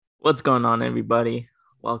What's going on, everybody?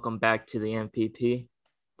 Welcome back to the MPP,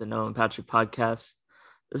 the Noah and Patrick podcast.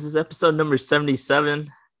 This is episode number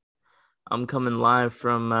 77. I'm coming live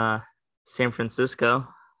from San Francisco.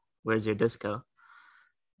 Where's your disco?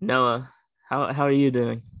 Noah, how are you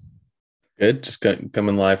doing? Good. Just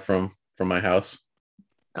coming live from my house.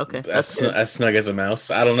 Okay, As, that's good. as snug as a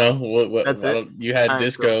mouse. I don't know what That's I it. don't. You had All right, cool.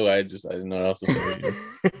 disco. I didn't know what else to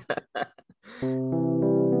say.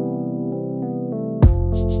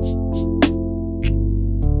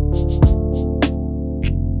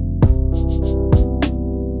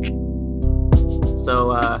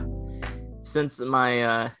 So, since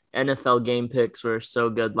my NFL game picks were so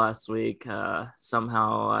good last week,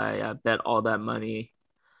 somehow I bet all that money.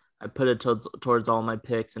 I put it towards all my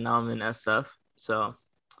picks, and now I'm in SF. So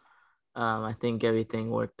I think everything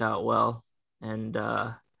worked out well, and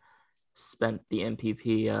spent the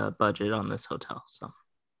MPP budget on this hotel. So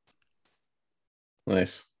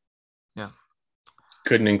Nice. yeah,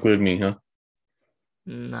 Couldn't include me, huh?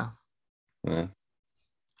 no. Yeah.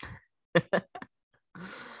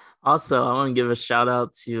 Also, I want to give a shout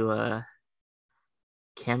out to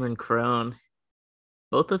Cameron Crone.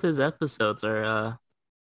 Both of his episodes are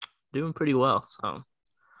doing pretty well. So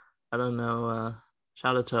I don't know.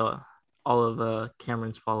 Shout out to all of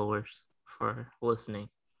Cameron's followers for listening.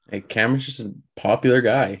 Hey, Cameron's just a popular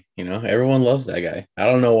guy. Everyone loves that guy. I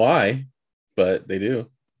don't know why, but they do.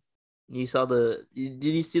 Did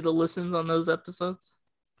you see the listens on those episodes?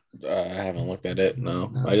 I haven't looked at it.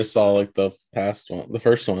 No, I No. just saw like the past one, the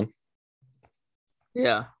first one.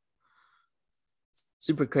 Yeah,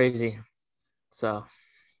 super crazy. So,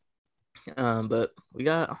 but we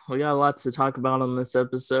got lots to talk about on this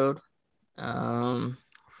episode.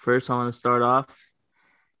 First, I want to start off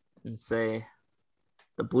and say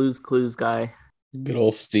the Blues Clues guy, Good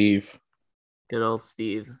old Steve. good old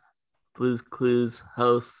Steve, Blues Clues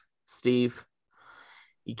host Steve.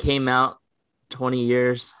 He came out 20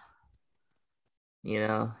 years.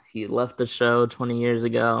 He left the show 20 years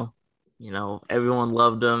ago. Everyone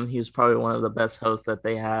loved him. He was probably one of the best hosts that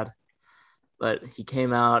they had. But he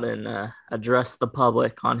came out and addressed the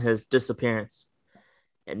public on his disappearance.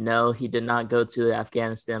 And no, he did not go to the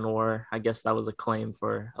Afghanistan war. I guess that was a claim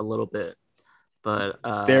for a little bit. But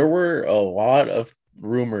There were a lot of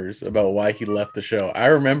rumors about why he left the show. I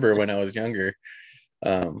remember when I was younger.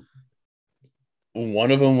 Um,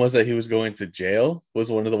 One of them was that he was going to jail.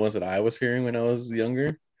 Was one of the ones that I was hearing when I was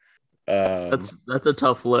younger. Um, that's a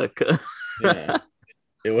tough look. yeah,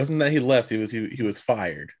 it wasn't that he left. He was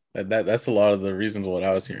fired. That's a lot of the reasons what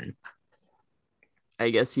I was hearing. I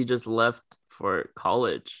guess he just left for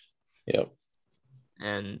college. Yep.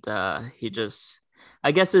 And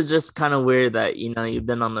I guess it's just kind of weird that you've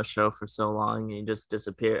been on the show for so long and you just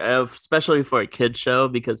disappear, especially for a kid show,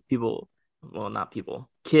 because not people,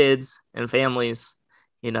 kids and families,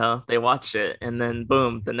 they watch it, and then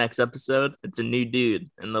boom, the next episode it's a new dude,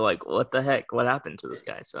 and they're like, what the heck, what happened to this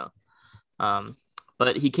guy? So um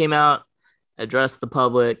but he came out, addressed the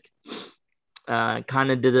public,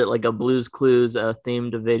 kind of did it like a Blues Clues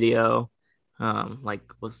themed video, like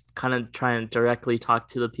was kind of trying to directly talk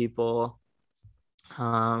to the people.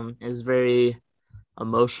 It was very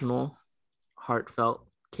emotional, heartfelt,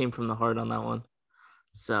 came from the heart on that one.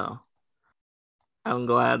 So I'm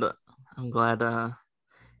glad. I'm glad.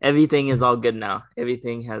 Everything is all good now.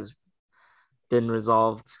 Everything has been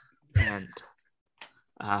resolved, and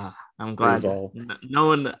I'm glad. Resolved. No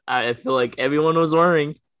one. I feel like everyone was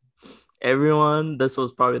worrying. Everyone. This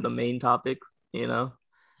was probably the main topic, you know.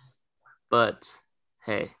 But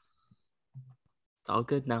hey, it's all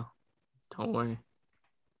good now. Don't worry.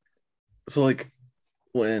 So like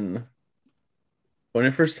when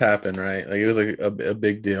it first happened, right? Like it was like a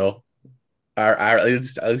big deal. At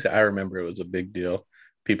least I remember it was a big deal.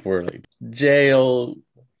 People were like jail,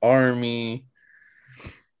 army.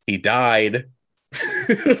 He died.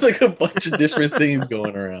 It was like a bunch of different things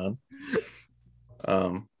going around.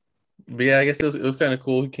 Um, but yeah, I guess it was kind of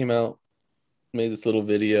cool. He came out, made this little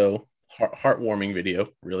video, heartwarming video,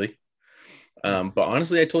 really. But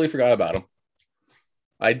honestly, I totally forgot about him.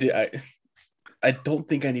 I did. I don't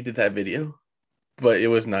think I needed that video, but it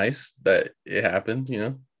was nice that it happened.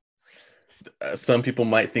 Some people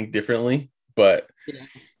might think differently, but Yeah.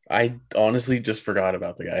 I honestly just forgot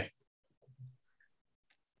about the guy.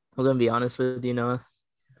 I'm gonna be honest with you, Noah.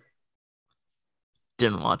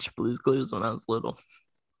 Didn't watch Blues Clues when I was little.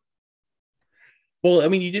 Well, I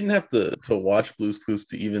mean, you didn't have to watch Blue's Clues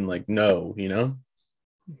to even like know.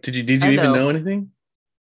 Did you I even know. know anything?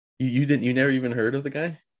 You never even heard of the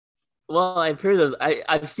guy? Well,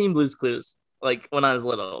 I've seen Blues Clues like when I was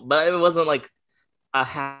little, but it wasn't like I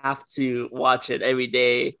have to watch it every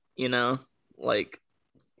day, you know, like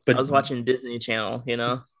I But was watching Disney Channel, you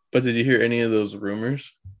know. but did you hear any of those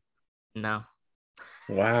rumors? No.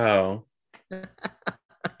 Wow,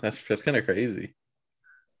 that's kind of crazy.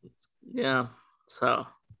 Yeah. So,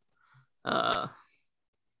 uh,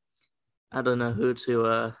 I don't know who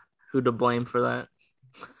to blame for that.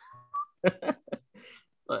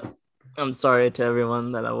 But I'm sorry to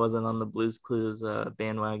everyone that I wasn't on the Blues Clues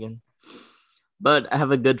bandwagon. But I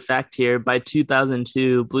have a good fact here. By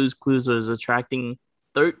 2002, Blues Clues was attracting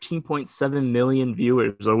 13.7 million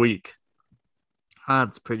viewers a week.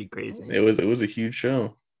 That's pretty crazy. It was a huge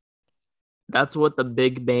show. That's what the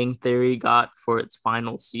Big Bang Theory got for its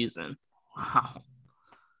final season. Wow.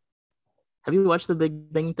 Have you watched the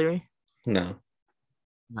Big Bang Theory? No,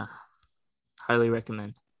 Nah, highly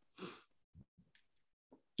recommend.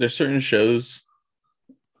 there's certain shows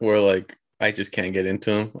where like I just can't get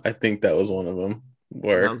into them. I think that was one of them That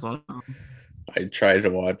where was one. I tried to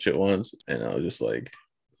watch it once and I was just like,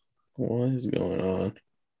 what is going on?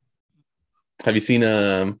 Have you seen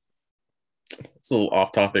it's a little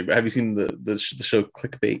off topic, but have you seen the show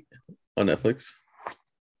Clickbait on Netflix?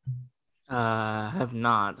 I have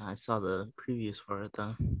not. I saw the previews for it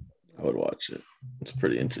though. I would watch it. It's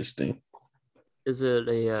pretty interesting. Is it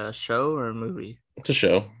a show or a movie? It's a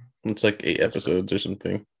show. It's like eight A show. episodes or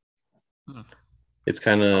something. Hmm. It's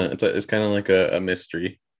kind of I'll, it's kind of like a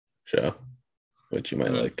mystery show, which you might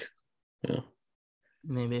hmm, like. Yeah,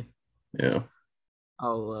 maybe yeah,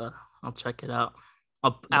 I'll check it out.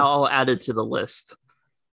 I'll yeah, I'll add it to the list.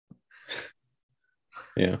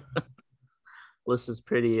 yeah. List is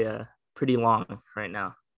pretty long right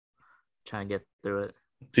now. Trying to get through it.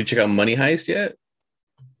 Did you check out Money Heist yet?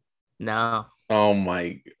 No. Oh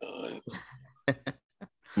my god,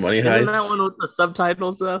 Money Isn't that Heist. one with the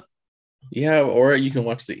subtitles though? Yeah, or you can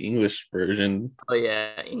watch the English version. Oh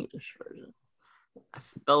yeah, English version. I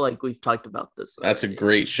felt like we've talked about this That's a already.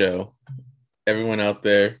 great show. Everyone out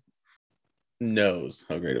there knows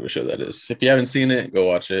how great of a show that is. If you haven't seen it, go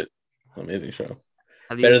watch it. Amazing show.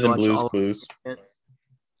 Have Better you than watched Blue's all Clues.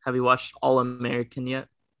 Have you watched All American yet?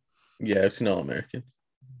 Yeah, I've seen All American.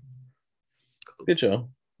 Good show.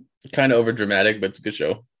 Kind of over dramatic, but it's a good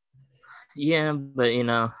show. Yeah, but you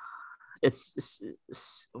know, what's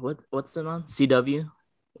it on? CW?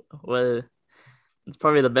 What it's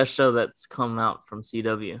probably the best show that's come out from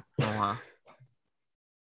CW in a while.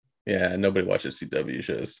 Yeah, nobody watches CW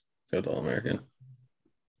shows except All American.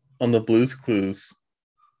 On the Blue's Clues,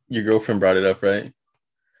 your girlfriend brought it up, right?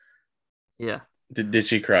 Yeah. Did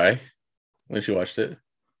she cry when she watched it?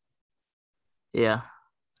 Yeah.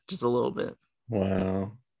 Just a little bit.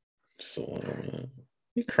 Wow. Just a little bit. What are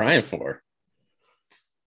you crying for?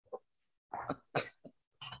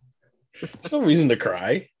 There's no reason to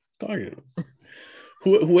cry. Talking.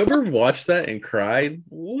 Whoever watched that and cried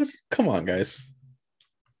was come on, guys.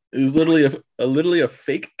 It was literally a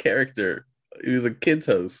fake character. He was a kid's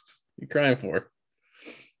host. You crying for?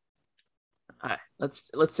 All right,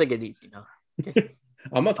 let's take it easy now.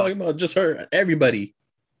 I'm not talking about just her. Everybody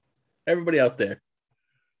out there.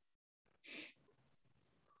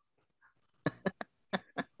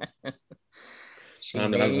 She may or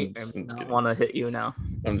may I'm just not kidding. want to hit you now.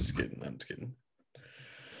 I'm just kidding. I'm just kidding.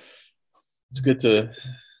 It's good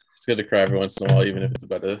to cry every once in a while, even if it's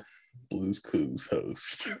about a Blues Clues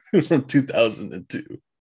host from 2002.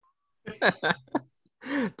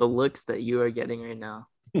 The looks that you are getting right now,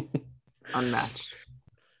 unmatched.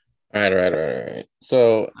 All right.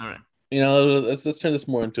 So, All right. let's turn this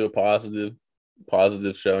more into a positive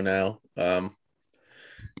show now. I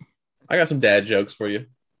got some dad jokes for you.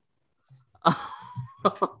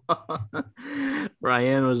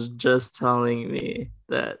 Ryan was just telling me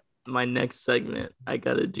that my next segment I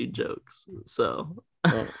gotta do jokes. So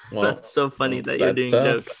Oh, well, that's so funny that you're that's doing tough.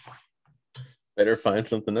 jokes. Better find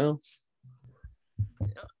something else.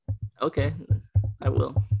 Okay, I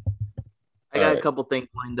will. I All got a right, couple things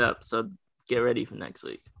lined up, so get ready for next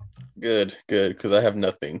week. good, because I have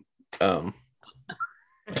nothing. Um,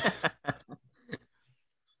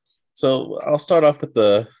 so I'll start off with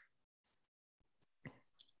the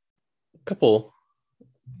couple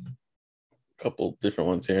different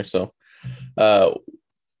ones here. So, uh,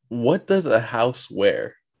 what does a house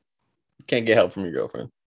wear? Can't get help from your girlfriend.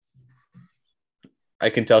 I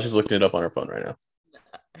can tell she's looking it up on her phone right now.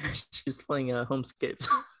 She's playing Homescapes.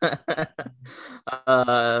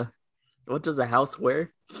 uh, what does a house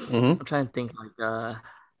wear? Mm-hmm. I'm trying to think like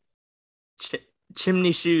ch-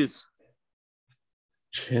 chimney shoes,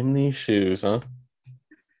 Chimney shoes, huh?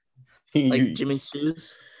 like you Jimmy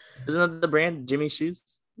Shoes. Isn't that the brand Jimmy Shoes?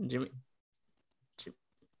 Jimmy,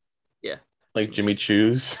 yeah, like Jimmy Jimmy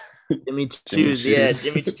Shoes. Choos? Jimmy Jimmy Choos. Yeah, Choos.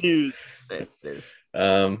 Jimmy Choos. There it is.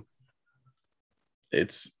 um,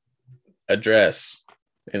 it's address,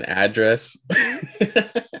 an address.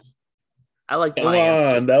 I like Come my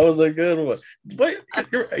answer. on, that was a good one. But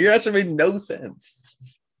your answer made no sense.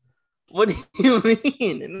 What do you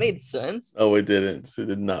mean? It made sense. Oh, it didn't. It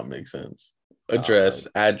did not make sense. Oh, Address,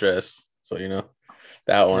 address. So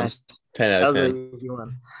that one. gosh, 10 out that of was 10. an easy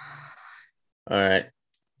one. All right.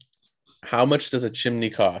 How much does a chimney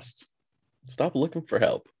cost? Stop looking for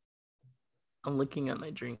help. I'm looking at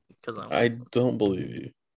my drink because I I want some. don't believe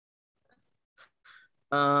you.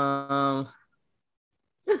 Um,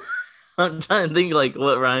 I'm trying to think like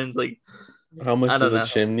what rhymes. Like How much I does don't a know.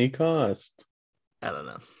 chimney cost? I don't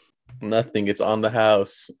know. Nothing. It's on the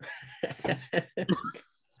house.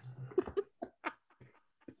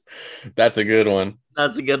 That's a good one.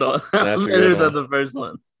 That's a good one. That's a good Better than one. the first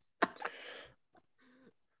one.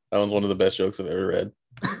 That one's one of the best jokes I've ever read.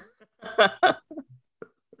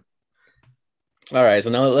 All right, so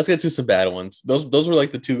now let's get to some bad ones. Those were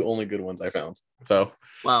like the two only good ones I found. So,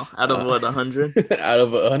 Wow, out of what 100? out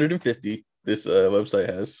of 150, this website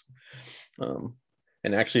has, um,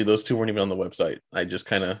 and actually those two weren't even on the website. I just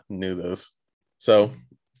kind of knew those. So,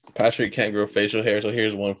 Patrick can't grow facial hair, so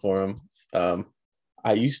here's one for him.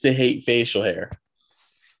 I used to hate facial hair,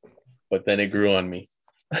 but then it grew on me.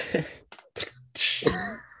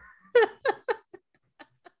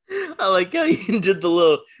 I like how you did the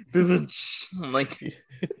little. I'm like,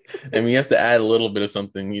 I mean, you have to add a little bit of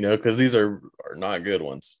something, because these are not good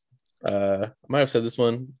ones. I might have said this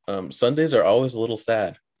one. Sundays are always a little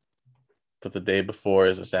sad, but the day before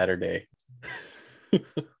is a Saturday.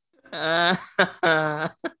 that's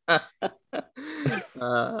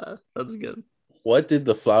good. What did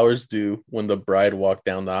the flowers do when the bride walked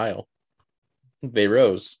down the aisle? They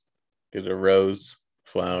rose. Get a rose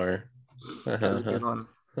flower. That was a good one.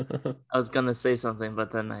 I was gonna say something,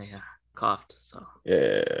 but then I coughed, so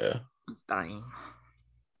Yeah. I was dying.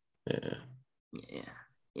 Yeah. Yeah,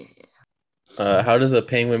 yeah, yeah. How does a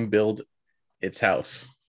penguin build its house?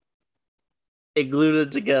 It glued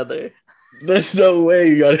it together. There's no way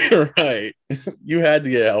you got it right. You had to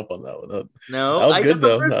get help on that one. That No, was I good got the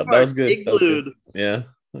though. first That part. was good. It That was good. glued. Yeah,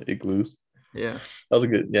 igloos. Yeah. That was a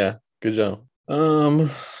good. Yeah, good job.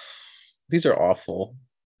 These are awful.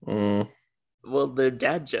 Mm. Well, they're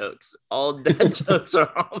dad jokes. All dad jokes are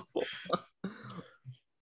awful.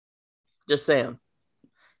 Just say them,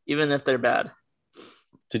 even if they're bad.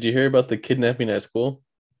 Did you hear about the kidnapping at school?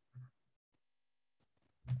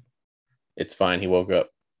 It's fine. He woke up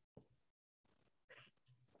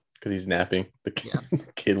because he's napping. The kid, Yeah.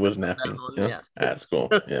 kid was napping. Yeah. At school.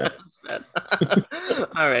 Yeah. That's bad.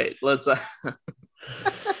 All right, let's.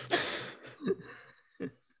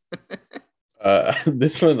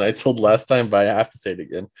 This one I told last time, but I have to say it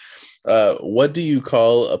again. What do you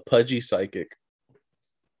call a pudgy psychic?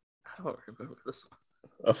 I don't remember this one.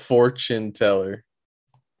 A fortune teller.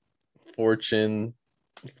 Fortunes,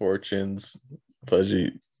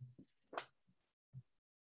 pudgy.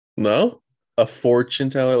 No, a fortune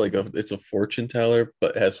teller, it's a fortune teller,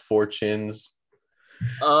 but has fortunes.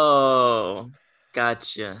 Oh,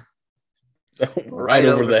 gotcha. Right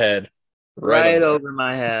over the head. Right right on. over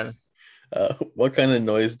my head. What kind of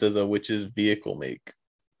noise does a witch's vehicle make?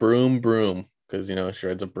 Broom, broom, because she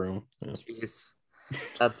rides a broom. Yeah. Jeez,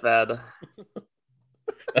 that's bad.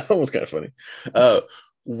 That one was kind of funny.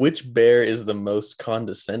 Which bear is the most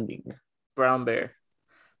condescending? Brown bear,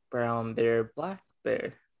 black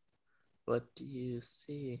bear. What do you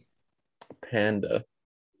see? Panda.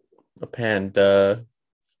 A panda.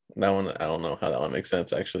 That one, I don't know how that one makes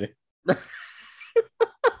sense, actually.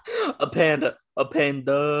 a panda.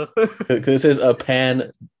 Because it says a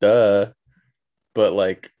panda, but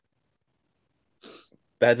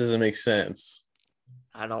that doesn't make sense.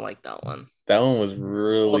 I don't like that one. That one was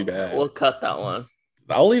really We'll bad. cut that one.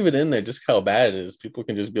 I'll leave it in there just how bad it is. People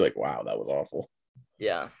can just be like, wow, that was awful.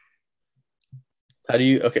 Yeah. How do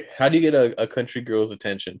you get a country girl's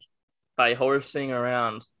attention? By horsing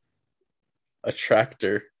around. A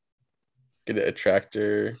tractor. Get it, a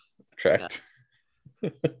tractor. Attract. Yeah.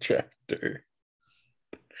 A tractor.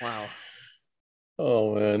 Wow.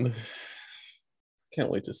 Oh man. Can't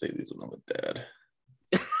wait to say these when I'm a dad.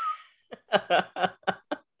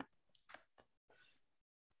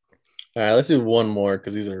 All right, let's do one more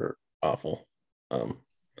because these are awful.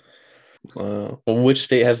 Well, which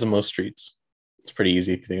state has the most streets? It's pretty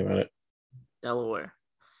easy if you think about it. Delaware.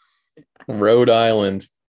 Rhode Island.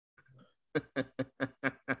 I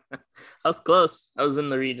was close. I was in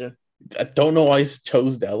the region. I don't know why I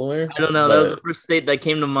chose Delaware. I don't know. That was the first state that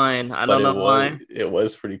came to mind. I don't know why. It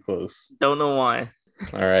was pretty close. Don't know why.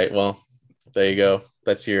 All right. Well, there you go.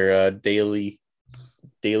 That's your daily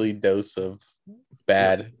dose of Yep,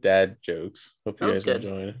 bad dad jokes. Hope that you was guys good.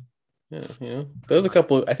 enjoyed it. Yeah, there's a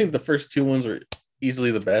couple. I think the first two ones were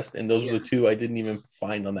easily the best, and those were the Yeah, two I didn't even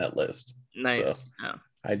find on that list. So nice. Yeah,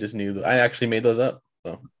 I just knew that I actually made those up.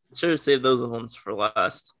 So should have saved those ones for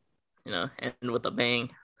last. End with a bang.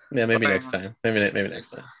 yeah, maybe Or, next time. Maybe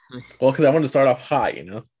next time. Well, because I wanted to start off high.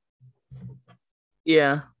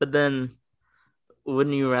 yeah, but then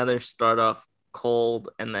wouldn't you rather start off cold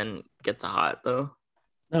and then get to hot though?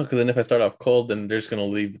 No, because then if I start off cold, then they're just gonna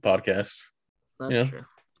leave the podcast. You That's know, true.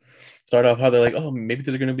 start off how they're like, oh, maybe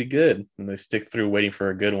they're gonna be good, and they stick through waiting for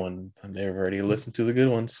a good one, and they've already listened to the good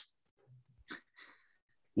ones.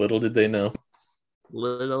 Little did they know.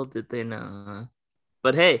 Little did they know.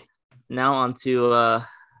 But hey, now on to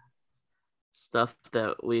stuff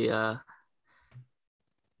that we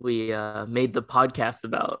made the podcast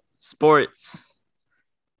about sports,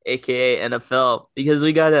 aka NFL, because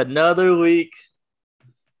we got another week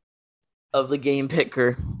of the game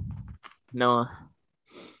picker. Noah,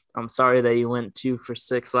 I'm sorry that you went 2 for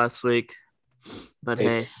 6 last week, but Hey,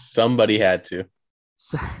 hey, somebody had to.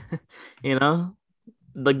 so, you know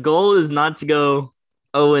the goal is not to go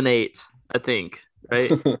 0-8. I think,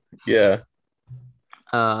 right? Yeah.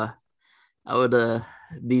 Uh, I would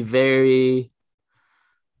be very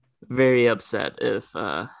very upset if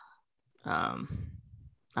um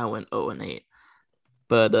I went 0-8.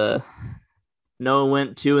 But Noah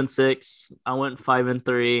went 2-6. I went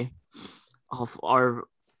 5-3. Off our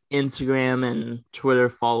Instagram and Twitter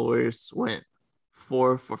followers went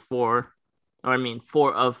 4 for 4. Or I mean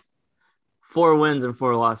 4 wins and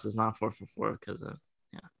 4 losses, not 4 for 4, because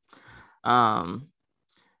yeah. Um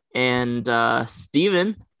and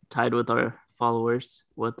Steven tied with our followers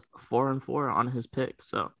with 4-4 on his pick.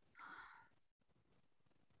 So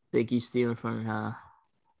thank you, Steven, for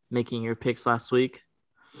making your picks last week.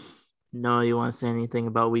 No, you want to say anything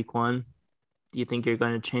about week one? Do you think you're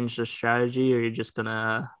going to change the strategy, or you're just going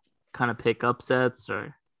to kind of pick upsets?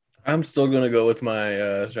 Or I'm still gonna go with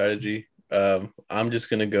my strategy. I'm just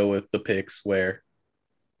gonna go with the picks where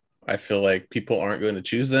I feel like people aren't going to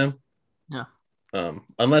choose them, yeah.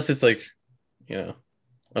 unless it's like you know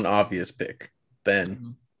an obvious pick.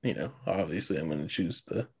 Then Mm-hmm. obviously I'm going to choose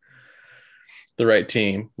the right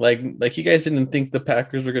team. Like you guys didn't think the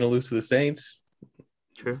Packers were going to lose to the Saints,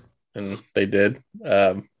 True. and they did.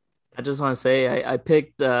 I just want to say I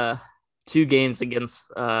picked 2 games against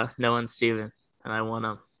Noah and Steven, and I won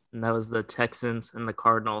them. And that was the Texans and the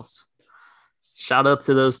Cardinals. Shout out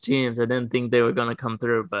to those teams. I didn't think they were going to come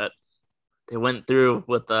through, but they went through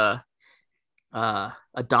with a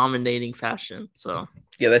dominating fashion. So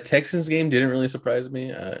Yeah, that Texans game didn't really surprise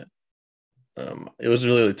me. It was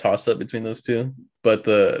really a toss up between those two, but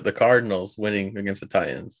the Cardinals winning against the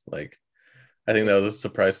Titans, like I think yeah, that was a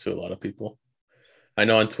surprise to a lot of people. I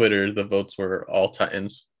know on Twitter the votes were all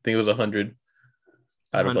Titans. I think it was 100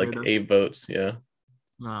 out of 100 like of 8 votes. Yeah.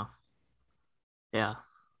 no, yeah.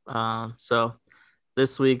 So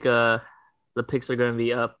this week, the picks are going to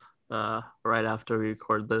be up right after we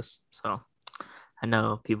record this. So I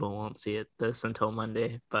know people won't see it this until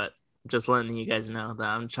Monday, but just letting you guys know that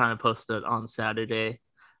I'm trying to post it on Saturday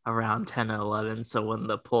around 10 or 11. So when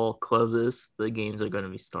the poll closes, the games are going to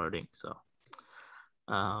be starting. So,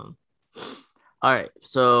 um, all right.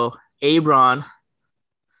 So Abron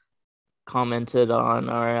commented on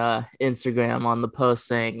our Instagram on the post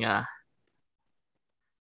saying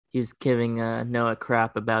he was giving Noah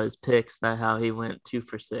crap about his picks, that how he went 2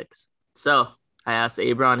 for 6. So I asked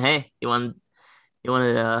Abron, hey, you want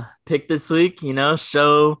to pick this week?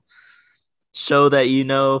 Show that you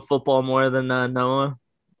know football more than Noah,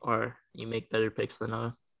 or you make better picks than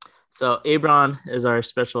Noah. So Abron is our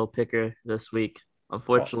special picker this week. Oh,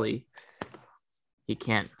 Unfortunately, he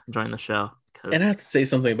can't join the show and I because have to say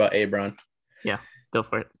something about Abron. yeah, go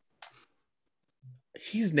for it.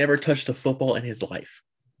 He's never touched a football in his life.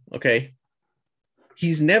 Okay.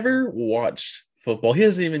 He's never watched football. He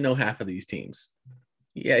doesn't even know half of these teams.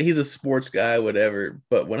 Yeah, he's a sports guy, whatever.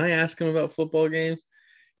 But when I ask him about football games,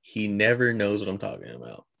 he never knows what I'm talking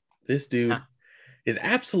about. This Yeah, dude is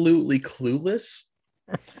absolutely clueless.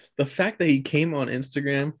 The fact that he came on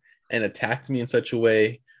Instagram and attacked me in such a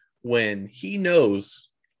way when he knows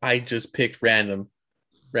I just picked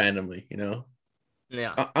randomly.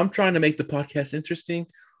 yeah. I'm trying to make the podcast interesting.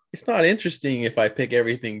 It's not interesting if I pick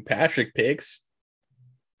everything Patrick picks.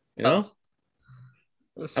 You Oh,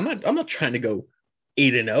 know, I'm not trying to go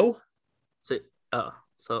 8-0. so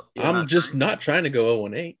so you're I'm not just not trying to go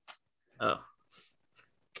 0-8. trying.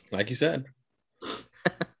 Like you said,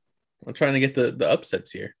 I'm trying to get the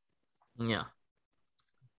upsets here. Oh, yeah.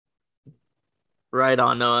 Right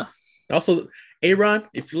on, Noah. Also, Aaron,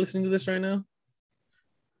 if you're listening to this right now,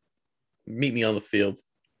 meet me on the field.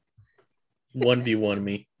 1v1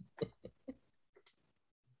 me.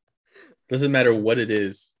 Doesn't matter what it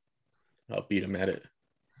is. I'll beat him at it.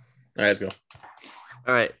 All right, let's go.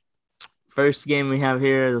 All right. First game we have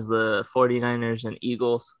here is the 49ers and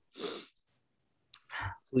Eagles.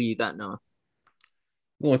 Who you got, Noah?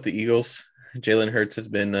 Going with the Eagles. Jalen Hurts has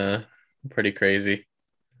been pretty crazy.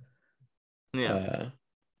 Yeah.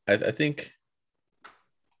 I think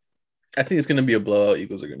it's going to be a blowout.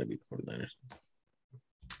 Eagles are going to beat the 49ers.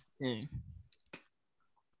 Yeah.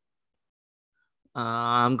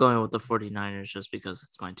 I'm going with the 49ers just because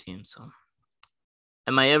it's my team. So,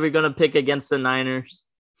 am I ever going to pick against the Niners?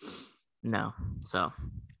 No. So,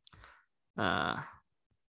 what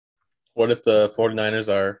if the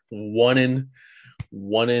 49ers are 1-10?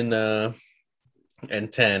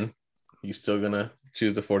 You still going to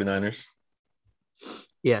choose the 49ers?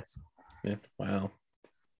 yes. Yeah. Wow.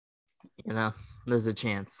 There's a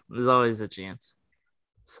chance. There's always a chance.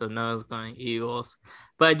 So Noah's going Eagles.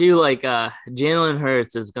 But I do like Jalen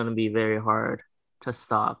Hurts is going to be very hard to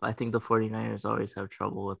stop. I think the 49ers always have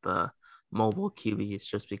trouble with the mobile QBs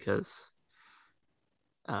just because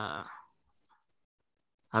I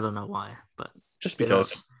don't know why, but Just they don't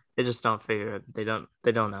because. they just don't figure it. They don't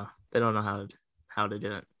know. They don't know how to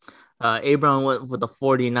do it. Abram went with the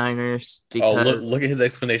 49ers Oh, look at his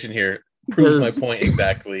explanation here. Proves my because point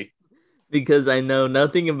exactly. because I know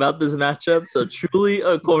nothing about this matchup, so truly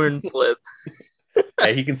a coin flip.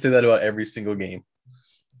 Hey, he can say that about every single game.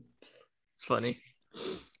 It's funny.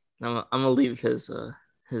 I'm gonna leave his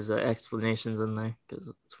explanations in there because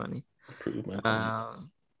it's funny. Prove my point.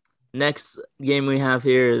 Next game we have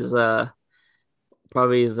here is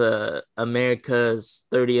probably the America's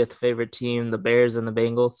 30th favorite team, the Bears and the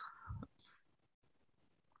Bengals.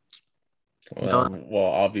 Well,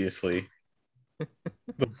 obviously,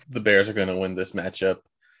 the Bears are going to win this matchup.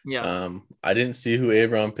 Yeah. I didn't see who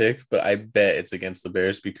Abram picked, but I bet it's against the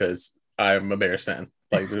Bears because I'm a Bears fan.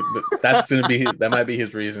 Like that might be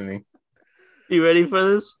his reasoning. You ready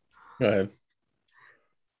for this? Go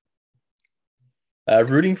ahead.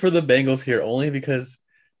 Rooting for the Bengals here only because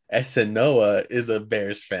Esanoa is a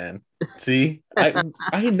Bears fan. See,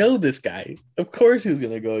 I know this guy. Of course, he's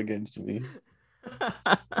gonna go against me.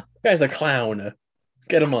 Guy's a clown.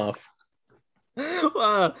 Get him off.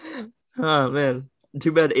 Wow. Oh man.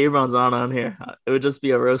 Too bad Abram's on here. It would just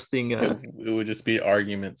be a roasting. It would just be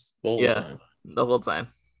arguments the whole Yeah, time. the whole time.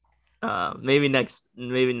 Maybe next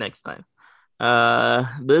time.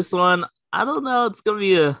 This one, I don't know. It's gonna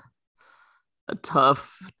be a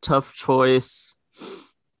tough choice.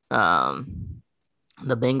 Um,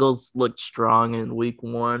 the Bengals looked strong in week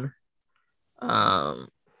one. Um,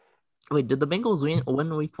 wait, did the Bengals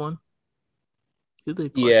win week one? Who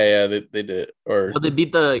did they play? They did. Or Well, they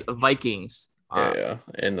beat the Vikings and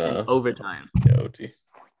in overtime. yeah, OT.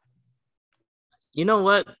 You know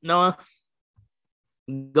what, Noah?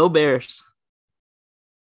 Go Bears.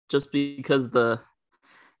 Just because the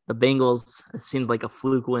Bengals seemed like a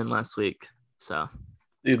fluke win last week. So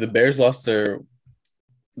Dude, the Bears lost their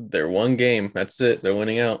one game. That's it. They're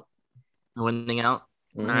winning out. winning out.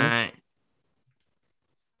 All Mm-hmm. right.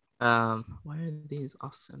 Why are these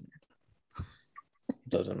off centered?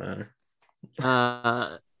 Doesn't matter.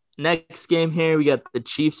 Next game here we got the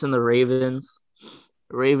Chiefs and the Ravens.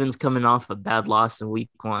 Ravens coming off a bad loss in week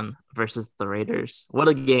one versus the Raiders. What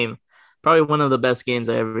a game. Probably one of the best games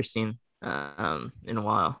I ever seen in a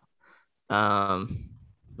while.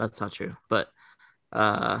 That's not true. But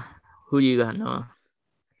who do you got, Noah?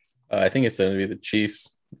 I think it's going to be the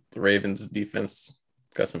Chiefs. The Ravens defense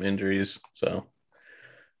got some injuries, so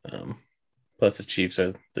plus the Chiefs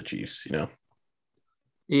are the Chiefs, you know.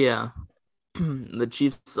 Yeah. The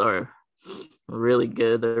Chiefs are really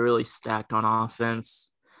good. They're really stacked on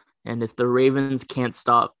offense. And if the Ravens can't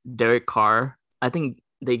stop Derek Carr, I think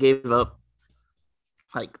they gave up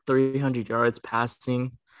like 300 yards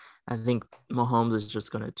passing. I think Mahomes is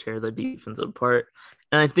just going to tear the defense apart.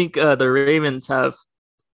 And I think the Ravens have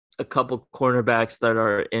a couple cornerbacks that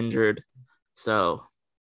are injured. So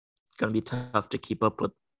it's going to be tough to keep up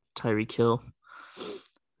with Tyreek Hill.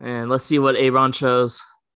 And let's see what Aaron chose.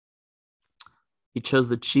 He chose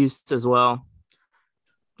the Chiefs as well.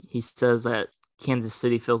 He says that Kansas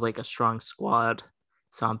City feels like a strong squad.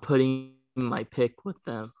 So I'm putting my pick with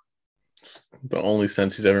them. It's the only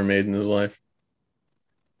sense he's ever made in his life.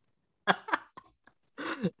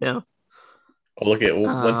 Yeah. Oh, look at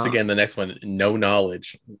once again the next one. No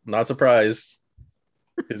knowledge. Not surprised.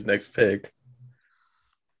 His next pick.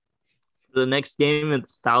 The next game,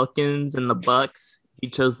 it's Falcons and the Bucks. He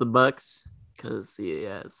chose the Bucks because he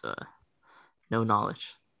has no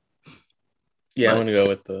knowledge. Yeah, I'm But gonna go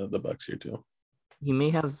with the Bucks here too. he may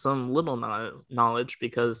have some little knowledge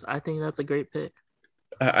because I think that's a great pick.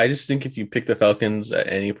 I just think if you pick the Falcons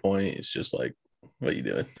at any point, it's just like, what are you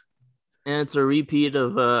doing? And it's a repeat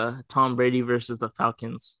of Tom Brady versus the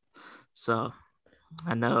Falcons. So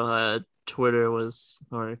I know Twitter was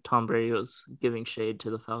or Tom Brady was giving shade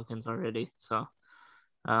to the Falcons already. So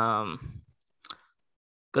um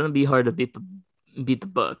gonna be hard to beat the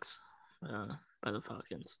Bucks by the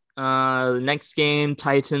Falcons. Next game,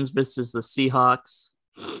 Titans versus the Seahawks.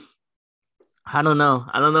 I don't know.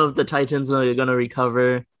 I don't know if the Titans are gonna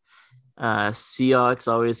recover. Seahawks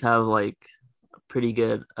always have like a pretty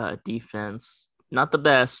good defense. Not the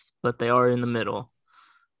best, but they are in the middle.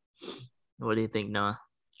 What do you think, Noah?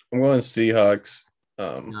 I'm going Seahawks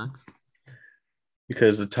Seahawks.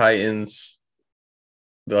 because the Titans,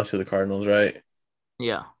 they lost to the Cardinals, right?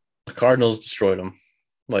 Yeah. The Cardinals destroyed them.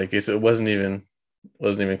 Like it wasn't even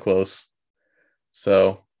close.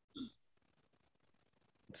 So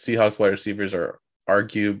Seahawks wide receivers are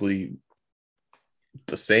arguably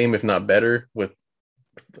the same, if not better, with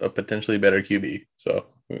a potentially better QB. So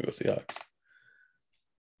we go Seahawks.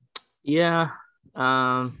 Yeah.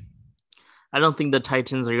 Um, I don't think the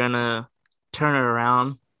Titans are gonna turn it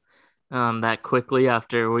around that quickly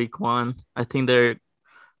after week one. I think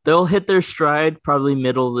they'll hit their stride probably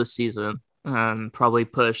middle of the season. Probably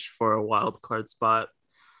push for a wild card spot.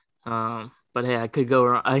 But hey, I could go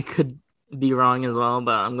wrong. I could be wrong as well,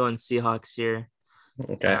 but I'm going Seahawks here.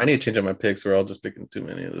 Okay, I Um, need to change up my picks. We're all just picking too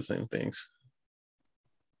many of the same things.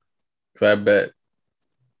 So I bet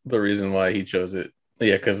the reason why he chose it,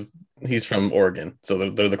 yeah, because he's from Oregon, so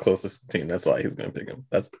they're the closest team. That's why he was going to pick him.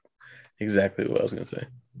 That's exactly what I was going to say.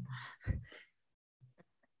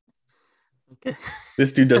 okay.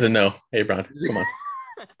 This dude doesn't know. Hey, Brown,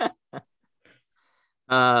 come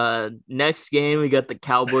on. Next game we got the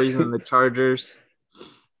Cowboys and the Chargers.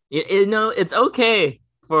 It's okay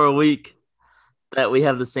for a week that we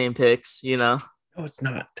have the same picks. No, it's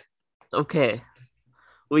not. It's okay.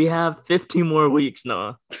 We have 15 more weeks,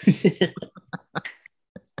 Noah. It's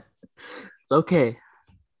okay.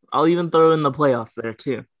 I'll even throw in the playoffs there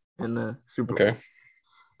too in the Super Okay.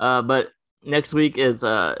 Bowl. But next week is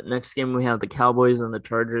next game we have the Cowboys and the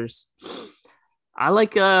Chargers. I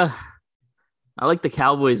like I like the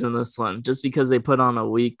Cowboys in this one just because they put on a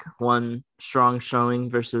week one strong showing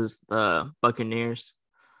versus the Buccaneers.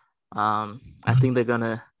 I think they're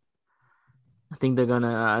gonna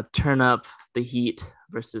turn up the heat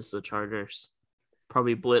versus the Chargers.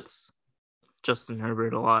 Probably blitz Justin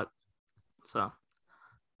Herbert a lot. So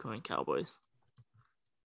going Cowboys.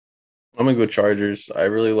 I'm gonna go Chargers. I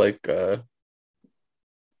really like that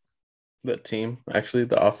team. Actually,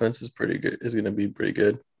 the offense is pretty good. Is gonna be pretty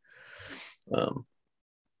good. Um,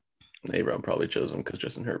 Abram probably chose him because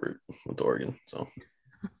Justin Herbert went to Oregon. So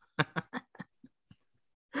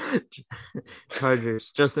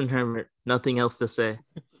Chargers, Justin Herbert. Nothing else to say.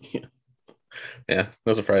 yeah, yeah,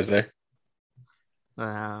 no surprise there.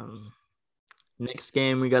 Um, Next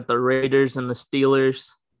game we got the Raiders and the Steelers.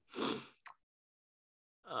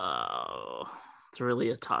 Oh, it's really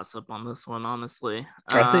a toss up on this one, honestly.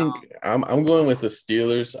 I think I'm going with the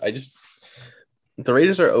Steelers. The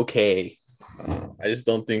Raiders are okay. I just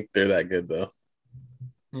don't think they're that good though.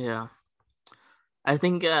 Yeah, I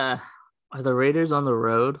think are the Raiders on the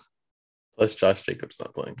road? Plus, Josh Jacobs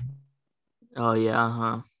not playing. Oh yeah,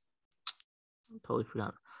 huh? Totally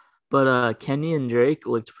forgot. But Kenny and Drake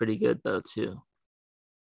looked pretty good though too.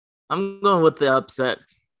 I'm going with the upset.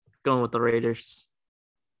 Going with the Raiders.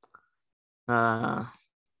 Uh,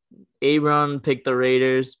 Aaron picked the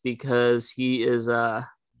Raiders because he is Uh,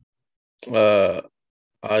 Aja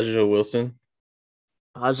Wilson.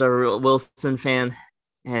 Aja Wilson fan,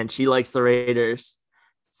 and she likes the Raiders,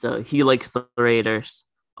 so he likes the Raiders.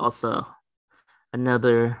 Also,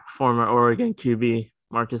 another former Oregon QB,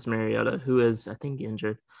 Marcus Mariota, who is I think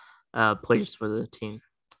injured, plays for the team.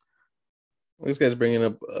 This guy's bringing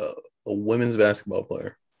up a women's basketball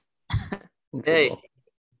player. Hey,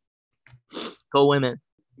 go women,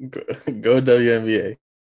 Go WNBA.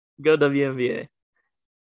 go WNBA.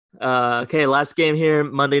 Okay, last game here,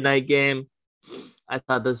 Monday night game. I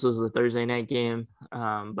thought this was the Thursday night game,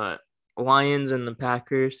 but Lions and the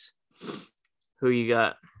Packers. Who you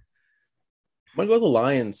got? I'm gonna go with the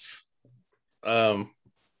Lions. Um,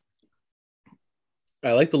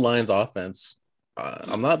 I like the Lions offense.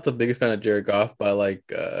 I'm not the biggest fan of Jared Goff, but I like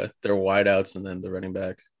their wideouts and then the running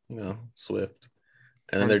back, Swift.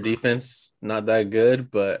 And then their And defense, not that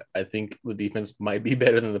good, but I think the defense might be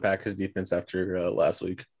better than the Packers defense after last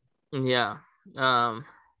week. yeah, um,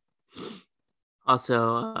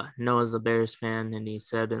 Also, Noah's a Bears fan, and he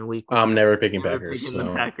said in week I'm one, never picking never Packers. picking the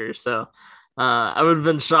No. Packers. So I would have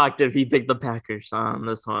been shocked if he picked the Packers on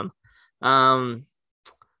this one. Um,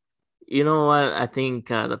 you know what? I think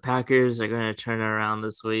the Packers are going to turn it around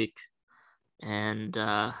this week, and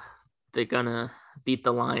they're going to beat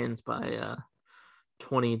the Lions by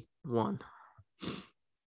 21.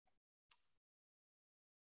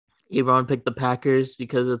 Ebron picked the Packers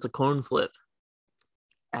because it's a coin flip,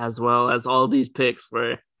 as well as all these picks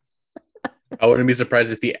were. I wouldn't be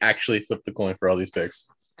surprised if he actually flipped the coin for all these picks.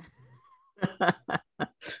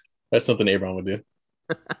 That's something Abram would do.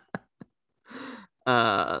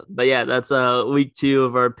 But yeah, that's week 2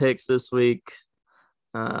 of our picks this week.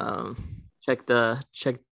 Check the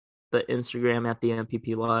Instagram at the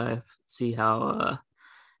MPP Live. See how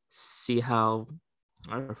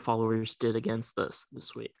our followers did against us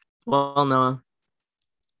this week. Well, Noah,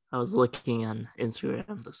 I was looking on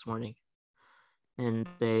Instagram this morning, and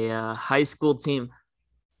a high school team.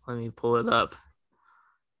 Let me pull it up.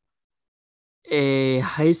 A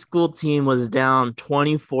high school team was down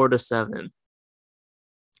 24-7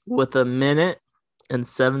 with a minute and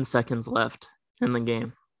 7 seconds left in the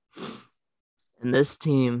game. And this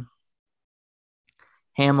team,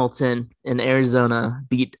 Hamilton in Arizona,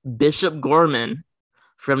 beat Bishop Gorman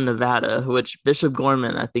from Nevada, which Bishop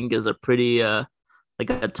Gorman, I think, is a pretty like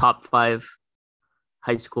a top 5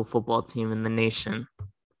 high school football team in the nation.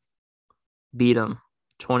 Beat them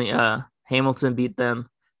 20. Hamilton beat them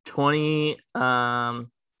 20. I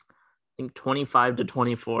think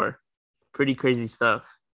 25-24. Pretty crazy stuff.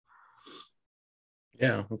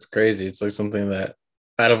 Yeah, it's crazy. It's like something that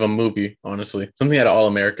out of a movie, honestly. Something out of All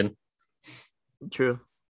American. True.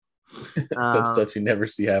 Some stuff you never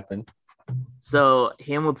see happen. So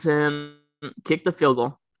Hamilton kicked the field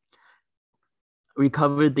goal,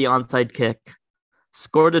 recovered the onside kick,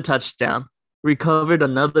 scored a touchdown, recovered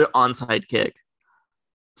another onside kick,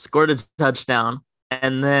 scored a touchdown,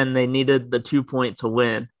 and then they needed the 2 point to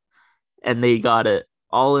win, and they got it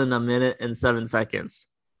all in a minute and 7 seconds.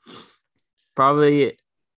 Probably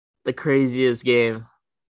the craziest game.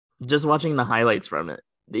 Just watching the highlights from it,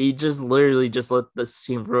 he just literally just let the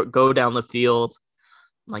team go down the field,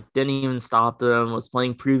 like didn't even stop them. Was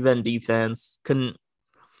playing prevent defense, couldn't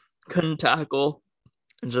tackle,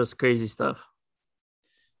 and just crazy stuff.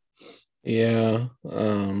 Yeah.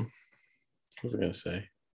 What was I gonna say?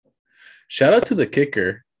 Shout out to the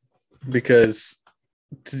kicker because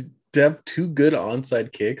to have 2 good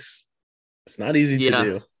onside kicks, it's not easy to Yeah.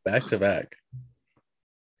 do back to back.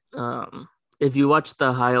 If you watch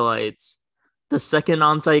the highlights, the second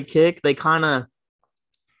onside kick, they kind of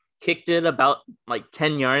kicked it about like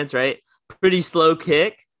 10 yards, right? Pretty slow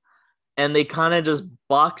kick. And they kind of just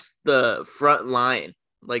boxed the front line,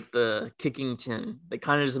 like the kicking team. They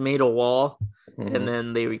kind of just made a wall and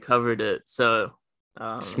then they recovered it. So,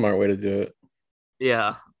 Smart way to do it.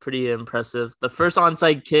 yeah, pretty impressive. The first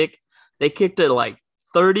onside kick, they kicked it like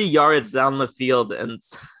 30 yards down the field and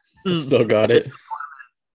Still got it.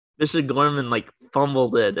 Bishop Gorman like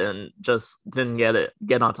fumbled it and just didn't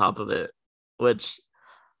get on top of it, which,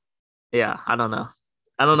 yeah, I don't know.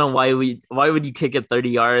 I don't know why would you kick it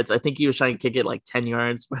 30 yards? I think he was trying to kick it like 10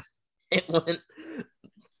 yards, but it went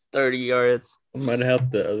 30 yards. It might have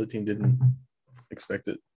helped the other team didn't expect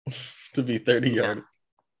it to be 30 yards.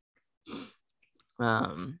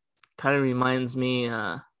 Kind of reminds me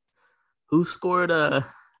who scored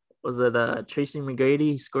was it Tracy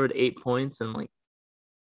McGrady? He scored 8 points in like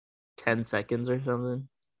 10 seconds or something.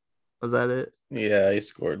 Was that it? Yeah, he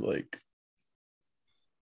scored like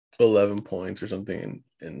 11 points or something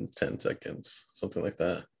in 10 seconds, something like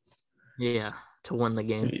that. Yeah, to win the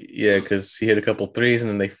game. Yeah, because he hit a couple threes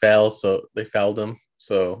and then so they fouled him.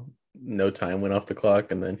 So no time went off the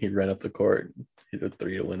clock, and then he ran up the court, hit a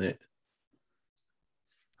 3 to win it.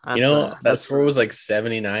 That score was like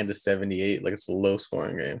 79-78. Like, it's a low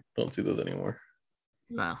scoring game. Don't see those anymore.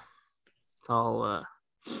 No, it's all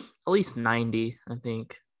at least 90, I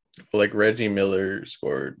think. Like Reggie Miller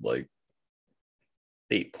scored like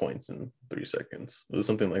 8 points in 3 seconds. It was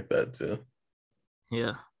something like that too.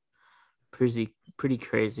 Yeah, pretty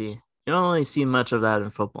crazy. You don't really see much of that in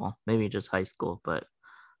football. Maybe just high school, but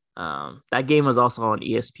that game was also on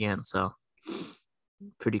ESPN, so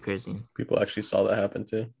pretty crazy. People actually saw that happen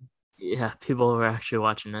too. Yeah, people were actually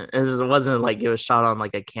watching it. It wasn't like it was shot on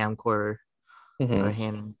like a camcorder or a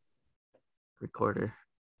hand recorder.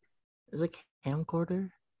 Is it camcorder?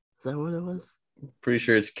 Is that what it was? Pretty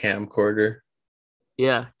sure it's camcorder.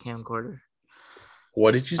 Yeah, camcorder.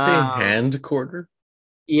 What did you say? Hand quarter?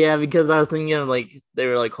 Yeah, because I was thinking of like they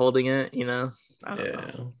were like holding it, you know. I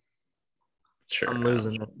don't know. Sure. I'm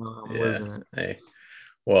losing it. No, I'm Yeah. losing it. Hey,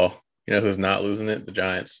 well, you know who's not losing it? The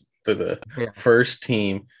Giants. They're the Yeah. first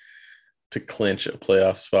team to clinch a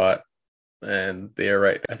playoff spot, and they are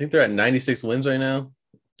right. I think they're at 96 wins right now.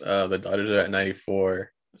 The Dodgers are at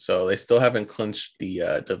 94, so they still haven't clinched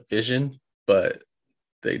the division, but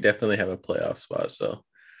they definitely have a playoff spot. So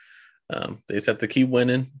they just have to keep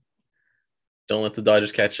winning. Don't let the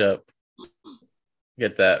Dodgers catch up.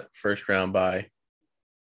 Get that first round bye.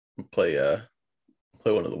 Play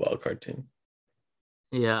play one of the wild card team.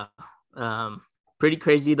 Yeah. Pretty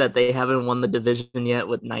crazy that they haven't won the division yet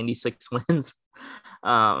with 96 wins.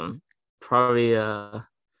 Um, Probably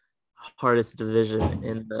hardest division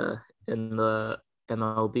in the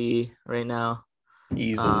MLB right now.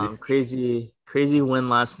 Easily. Crazy win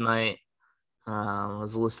last night.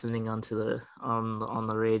 Was listening onto the on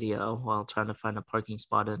the radio while trying to find a parking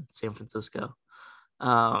spot in San Francisco.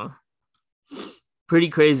 Um, Pretty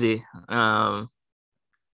crazy.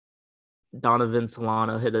 Donovan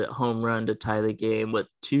Solano hit a home run to tie the game with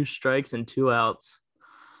 2 strikes and 2 outs.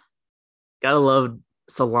 Gotta love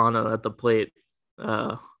Solano at the plate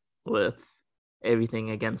uh, with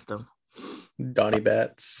everything against him. Donnie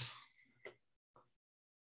Bats.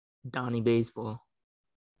 Donnie Baseball.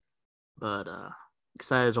 But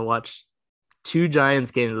excited to watch 2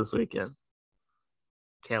 Giants games this weekend.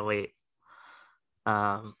 Can't wait.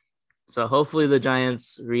 Um, so hopefully the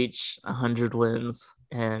Giants reach 100 wins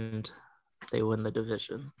and they win the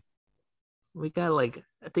division. We got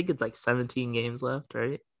I think it's 17 games left,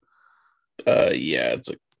 right? Yeah, it's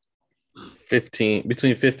like 15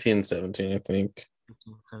 between 15 and 17, I think.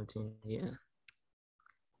 15, 17, yeah.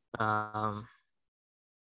 Um,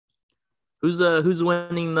 who's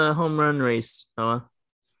winning the home run race, Noah?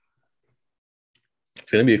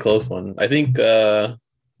 It's gonna be a close one. I think I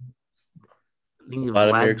think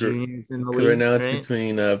Vladimir Vlad Jr. is in the because right lead, now it's right?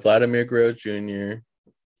 between Vladimir Guerrero Jr.,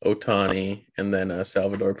 Otani, and then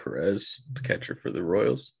Salvador Perez, the catcher for the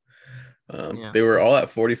Royals. Yeah. They were all at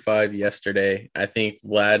 45 yesterday. I think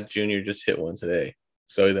Vlad Jr. just hit one today,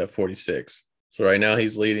 so he's at 46. So right now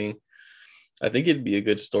he's leading. I think it'd be a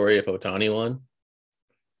good story if Otani won,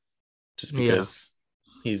 just Yeah. because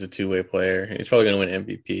he's a two-way player. He's probably going to win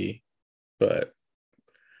MVP, but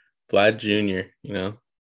Vlad Jr.,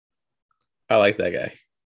 I like that guy.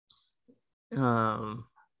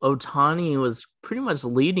 Otani was pretty much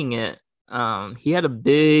leading it. He had a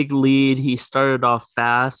big lead. He started off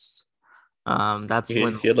fast. That's He,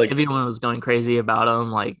 when he had like everyone was going crazy about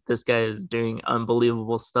him. Like this guy is doing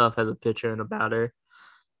unbelievable stuff as a pitcher and a batter.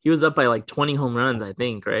 He was up by 20 home runs, I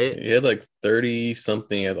think, right? he had like 30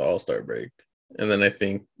 something at the All-Star break. And then I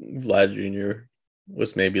think Vlad Jr.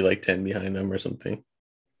 was maybe like 10 behind him or something.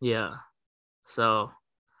 Yeah. So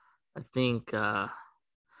I think yeah,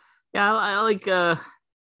 I like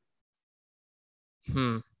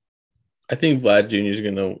hmm. I think Vlad Jr. is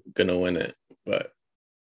gonna win it, but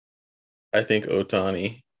I think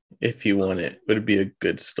Otani, if he won it, would be a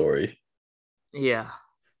good story. Yeah.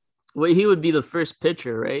 Well, he would be the first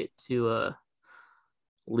pitcher, right, to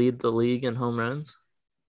lead the league in home runs.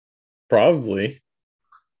 Probably.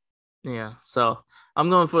 Yeah. So I'm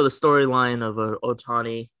going for the storyline of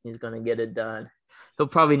Otani. He's gonna get it done. He'll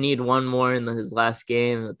probably need one more in his last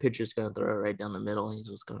game. The pitcher's gonna throw it right down the middle. He's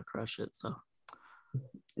just gonna crush it. So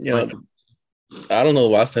it's You my know, I don't know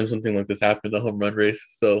the last time something like this happened, a home run race.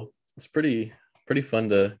 So it's pretty fun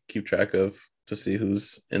to keep track of to see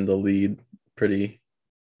who's in the lead. Pretty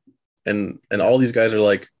and yeah. all these guys are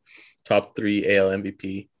like top three AL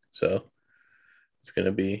MVP. So it's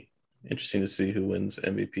gonna be interesting to see who wins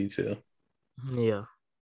MVP too. Yeah.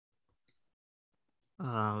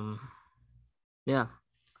 Um. Yeah.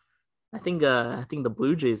 I think the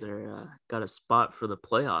Blue Jays are got a spot for the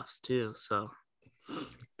playoffs too. So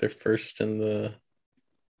They're first in the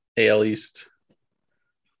AL East.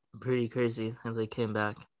 pretty crazy if they came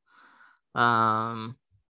back. Um.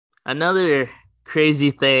 Another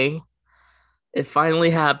crazy thing. It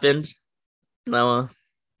finally happened. Noah,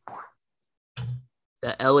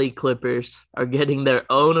 the LA Clippers are getting their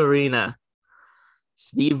own arena.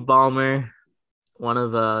 Steve Ballmer, one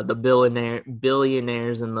of the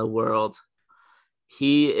billionaires in the world,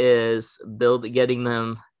 he is getting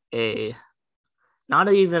them a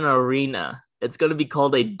not even an arena. It's going to be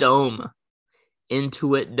called a dome,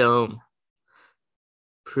 Intuit Dome.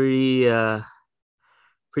 Pretty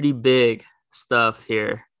pretty big stuff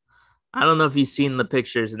here. I don't know if you've seen the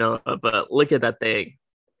pictures, Noah, but look at that thing.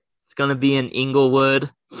 It's going to be in Inglewood,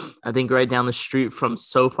 I think right down the street from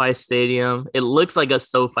SoFi Stadium. It looks like a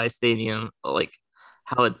SoFi Stadium, like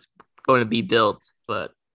how it's going to be built,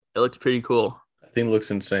 but it looks pretty cool. I think it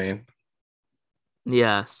looks insane.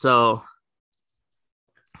 Yeah, so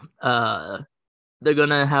Uh, they're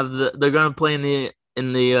gonna play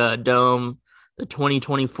in the dome the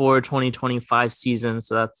 2024-2025 season,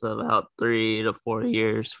 so that's about 3 to 4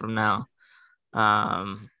 years from now.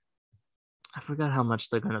 Um, I forgot how much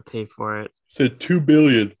they're gonna pay for it. Said 2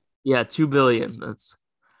 billion. Yeah, 2 billion. That's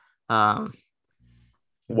um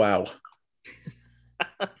Wow.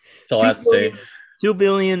 That's all I two have to say. billion. 2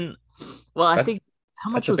 billion. Well, I That think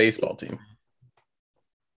how that's much a was baseball team.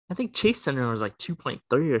 I think Chase Center was like 2.3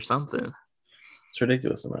 or something. It's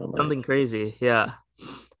ridiculous amount of money. Something crazy. Yeah.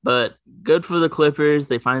 But good for the Clippers.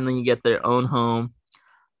 They finally get their own home.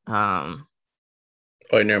 Um,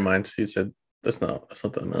 Oh, wait, never mind. He said that's not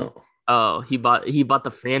the amount oh, he bought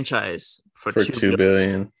the franchise for for two 2 billion.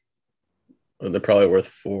 billion. Well, they're probably worth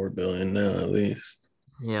 4 billion now at least.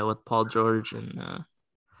 Yeah, with Paul George and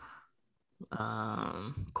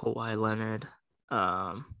Kawhi Leonard.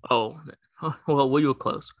 Oh, well, we were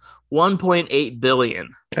close. 1.8 billion.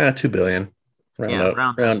 2 billion. Round Yeah, up.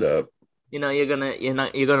 round up. Round up. You're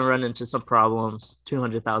gonna run into some problems.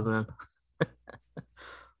 200,000.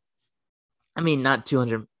 I mean, not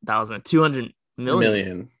 200,000. 200 million.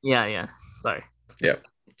 Million. Yeah, yeah. Sorry. Yep.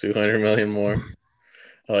 200 million more.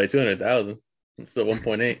 Oh, like 200,000. It's still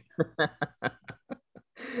 1.8.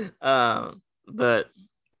 But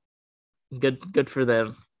good for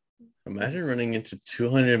them. Imagine running into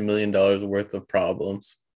 $200 million worth of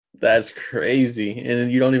problems. That's crazy.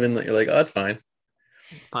 And you don't even, you're like, oh, that's fine.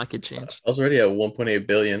 Pocket I change. was already at 1.8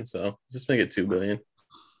 billion, so just make it 2 billion.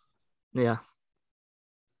 Yeah.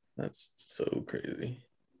 That's so crazy.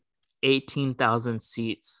 18,000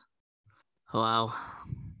 seats. Wow.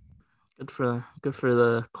 Good for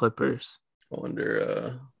the Clippers. I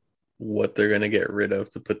wonder what they're gonna get rid of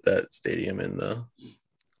to put that stadium in the.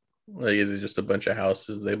 Like, is it just a bunch of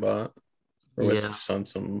houses they bought, or was it Yeah. just on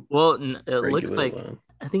some Well, it looks regular like land?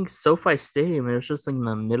 I think SoFi Stadium. It was just like in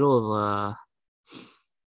the middle of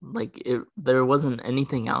like it. There wasn't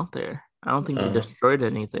anything out there. I don't think they Uh, destroyed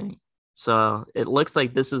anything. So it looks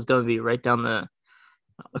like this is going to be right down the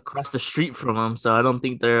across the street from them. So I don't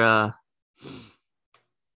think they're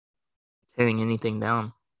tearing anything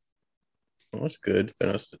down. well, that's good.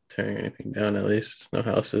 They're not tearing anything down. At least no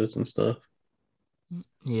houses and stuff.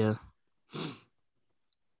 Yeah.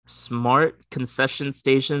 Smart concession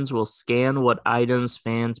stations will scan what items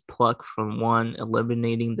fans pluck from one,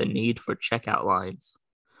 eliminating the need for checkout lines.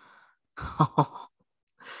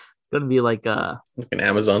 It's gonna be like a Like an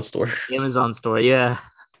Amazon store. Amazon store. Yeah,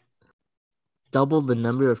 double the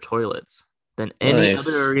number of toilets than any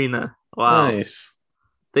other Nice, arena. Wow, nice.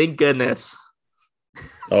 thank goodness.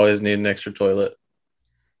 Always need an extra toilet.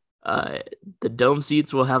 Uh, the dome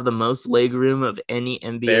seats will have the most leg room of any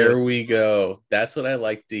NBA. There we go. That's what I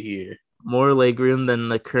like to hear. More leg room than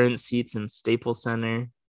the current seats in Staples Center.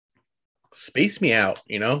 Space me out,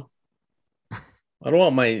 you know? I don't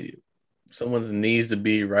want my someone's knees to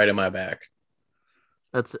be right in my back.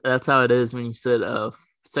 That's how it is when you sit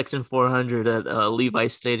section 400 at Levi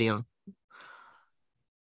Stadium.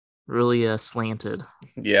 Really slanted,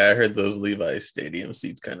 Yeah, I heard those Levi Stadium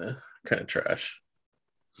seats kind of trash.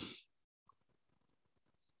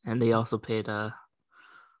 and they also paid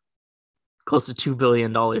close to $2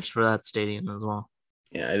 billion for that stadium as well.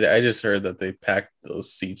 Yeah, I just heard that they packed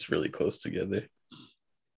those seats really close together.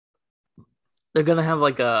 They're gonna have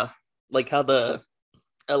like how the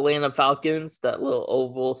Atlanta Falcons, that little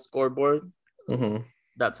oval scoreboard. Mm-hmm.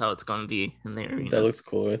 That's how it's gonna be in the That arena. looks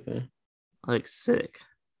cool right there. Like sick.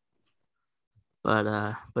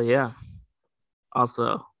 But yeah.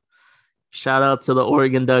 Also, shout out to the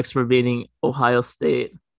Oregon Ducks for beating Ohio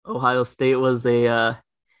State. Ohio State was a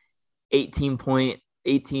 18 point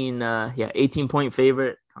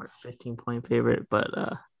favorite or 15-point favorite,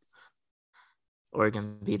 but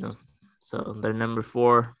Oregon beat them. So they're number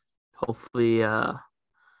 4. Hopefully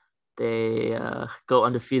they go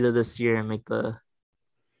undefeated this year and make the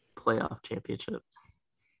playoff championship.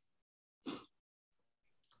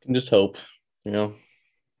 Can just hope, you know.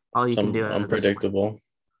 All you can Some do at this point. unpredictable.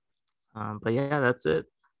 But yeah, that's it.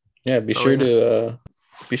 Yeah, be sure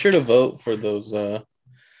to vote for those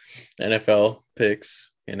NFL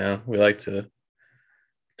picks. You know, we like to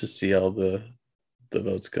see all the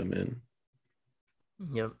votes come in.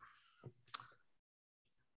 Yep.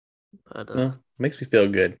 But Well, makes me feel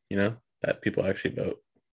good, you know, that people actually vote.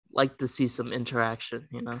 like to see some interaction,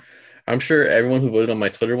 you know. I'm sure everyone who voted on my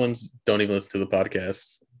Twitter ones don't even listen to the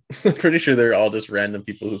podcast. I'm pretty sure they're all just random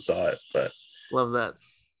people who saw it, but Love that.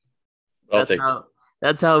 I'll That's take it. how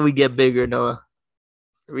that's how we get bigger, Noah.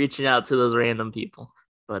 Reaching out to those random people.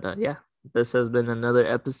 But yeah, this has been another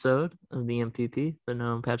episode of the MPP, the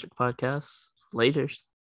Noah and Patrick podcast. Laters.